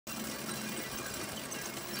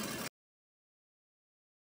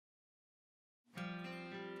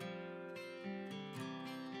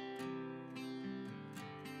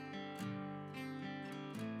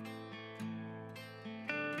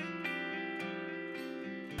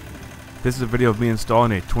This is a video of me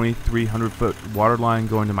installing a 2,300 foot water line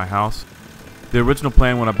going to my house. The original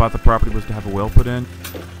plan when I bought the property was to have a well put in.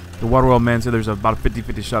 The water well man said there's about a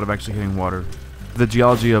 50-50 shot of actually hitting water. The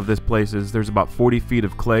geology of this place is there's about 40 feet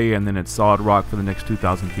of clay and then it's solid rock for the next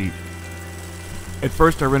 2,000 feet. At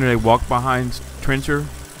first I rented a walk behind trencher,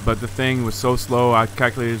 but the thing was so slow I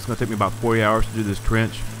calculated it's going to take me about 40 hours to do this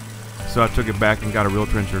trench. So I took it back and got a real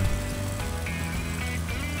trencher.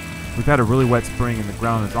 We've had a really wet spring and the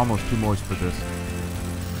ground is almost too moist for this.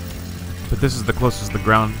 But this is the closest the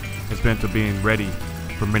ground has been to being ready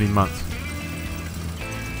for many months.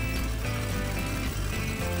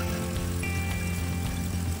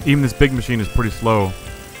 Even this big machine is pretty slow.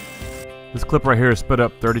 This clip right here is sped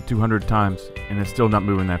up 3,200 times and it's still not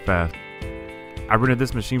moving that fast. I rented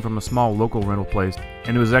this machine from a small local rental place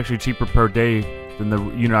and it was actually cheaper per day than the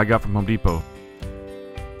unit I got from Home Depot.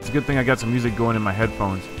 It's a good thing I got some music going in my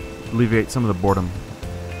headphones to alleviate some of the boredom.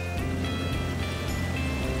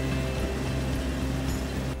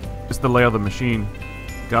 This is the layout of the machine.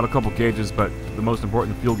 Got a couple gauges, but the most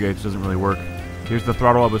important fuel gauge doesn't really work. Here's the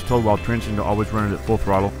throttle I was told while trenching to always run it at full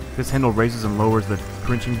throttle. This handle raises and lowers the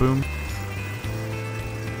trenching boom.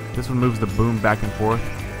 This one moves the boom back and forth.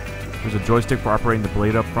 There's a joystick for operating the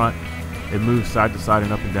blade up front. It moves side to side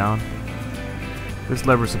and up and down. This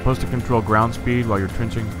lever is supposed to control ground speed while you're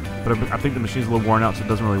trenching, but I think the machine's a little worn out so it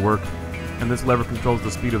doesn't really work. And this lever controls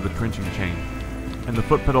the speed of the trenching chain. And the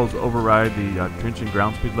foot pedals override the trenching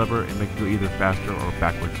ground speed lever and make it go either faster or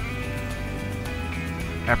backwards.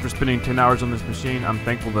 After spending 10 hours on this machine, I'm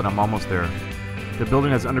thankful that I'm almost there. The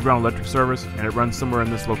building has underground electric service and it runs somewhere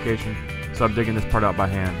in this location, so I'm digging this part out by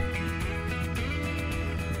hand.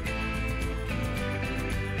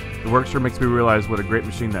 The work sure makes me realize what a great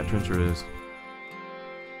machine that trencher is.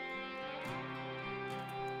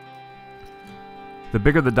 The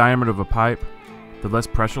bigger the diameter of a pipe, the less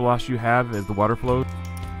pressure loss you have as the water flows.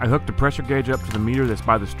 I hooked a pressure gauge up to the meter that's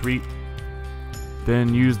by the street,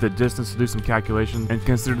 then used the distance to do some calculations and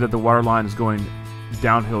considered that the water line is going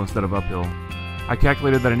downhill instead of uphill. I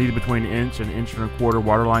calculated that I needed between an inch and 1.25 inch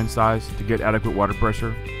water line size to get adequate water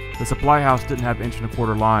pressure. The supply house didn't have 1.25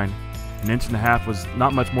 inch line. 1.5 inch was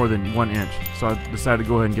not much more than 1 inch, so I decided to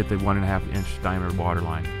go ahead and get the 1.5 inch diameter water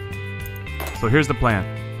line. So here's the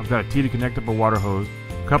plan. I've got a T to connect up a water hose,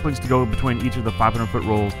 couplings to go between each of the 500 foot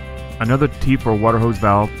rolls, another T for a water hose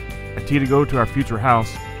valve, a T to go to our future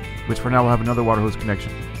house, which for now will have another water hose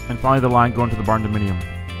connection, and finally the line going to the barndominium.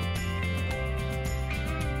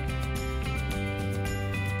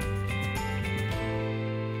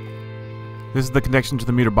 This is the connection to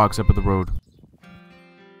the meter box up at the road.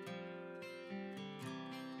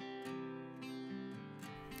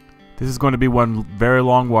 This is going to be one very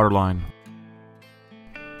long water line.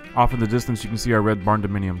 Off in the distance you can see our red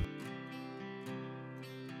barndominium.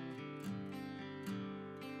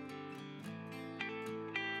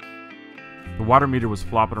 The water meter was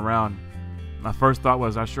flopping around. My first thought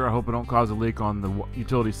was, I hope it don't cause a leak on the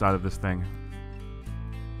utility side of this thing.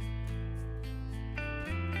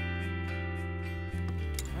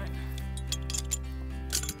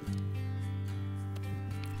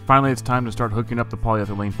 Finally, it's time to start hooking up the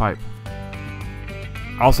polyethylene pipe,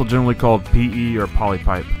 also generally called PE or poly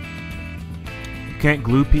pipe. You can't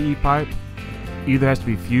glue PE pipe. Either has to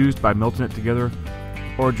be fused by melting it together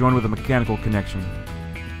or joined with a mechanical connection.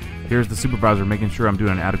 Here's the supervisor making sure I'm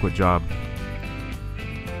doing an adequate job.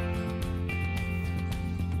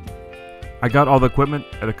 I got all the equipment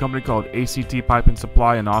at a company called ACT Pipe and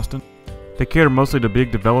Supply in Austin. They cater mostly to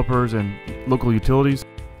big developers and local utilities.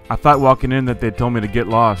 I thought walking in that they'd told me to get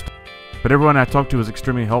lost, but everyone I talked to was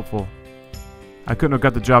extremely helpful. I couldn't have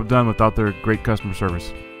got the job done without their great customer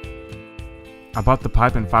service. I bought the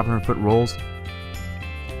pipe in 500 foot rolls.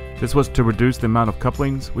 This was to reduce the amount of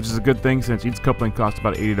couplings, which is a good thing since each coupling costs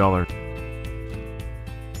about $80.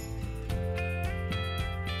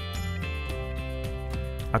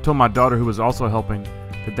 I told my daughter, who was also helping,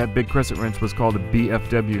 that big crescent wrench was called a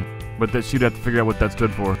BFW, but that she'd have to figure out what that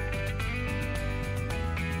stood for.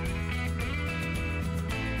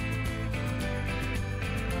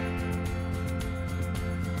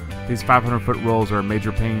 These 500 foot rolls are a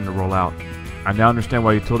major pain to roll out. I now understand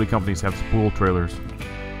why utility companies have spool trailers.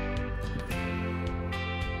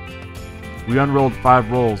 We unrolled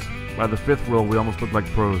 5 rolls. By the 5th roll we almost looked like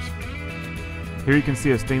pros. Here you can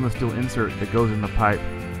see a stainless steel insert that goes in the pipe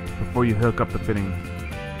before you hook up the fitting.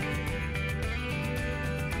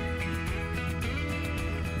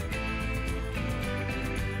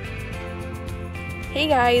 Hey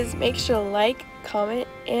guys, make sure to like, comment,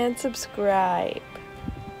 and subscribe.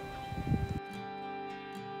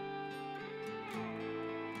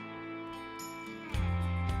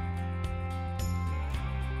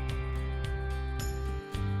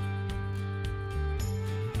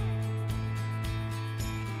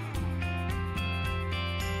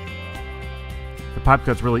 pipe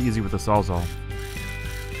cut's really easy with a Sawzall.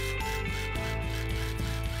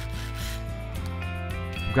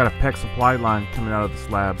 I've got a PEX supply line coming out of the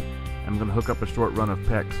slab, and I'm going to hook up a short run of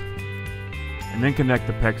PEX, and then connect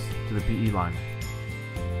the PEX to the PE line.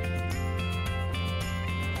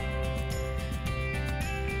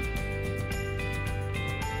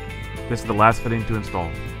 This is the last fitting to install.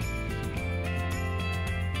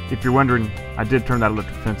 If you're wondering, I did turn that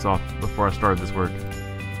electric fence off before I started this work.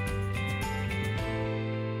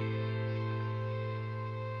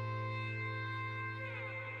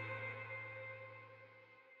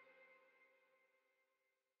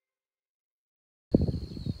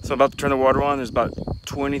 So I'm about to turn the water on. There's about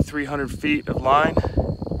 2,300 feet of line.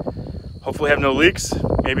 Hopefully have no leaks,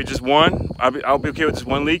 maybe just one. I'll be okay with just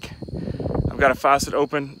one leak. I've got a faucet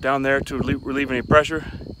open down there to relieve any pressure.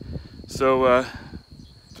 So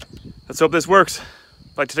let's hope this works.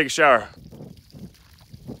 I'd like to take a shower.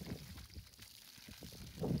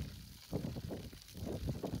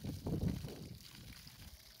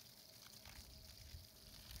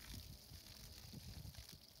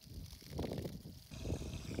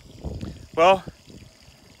 Well,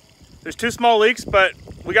 there's 2 small leaks, but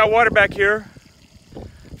we got water back here.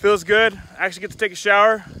 Feels good. I actually get to take a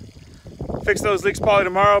shower. Fix those leaks probably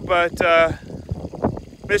tomorrow, but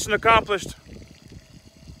mission accomplished.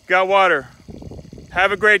 Got water.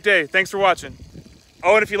 Have a great day. Thanks for watching.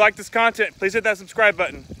 Oh, and if you like this content, please hit that subscribe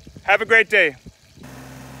button. Have a great day.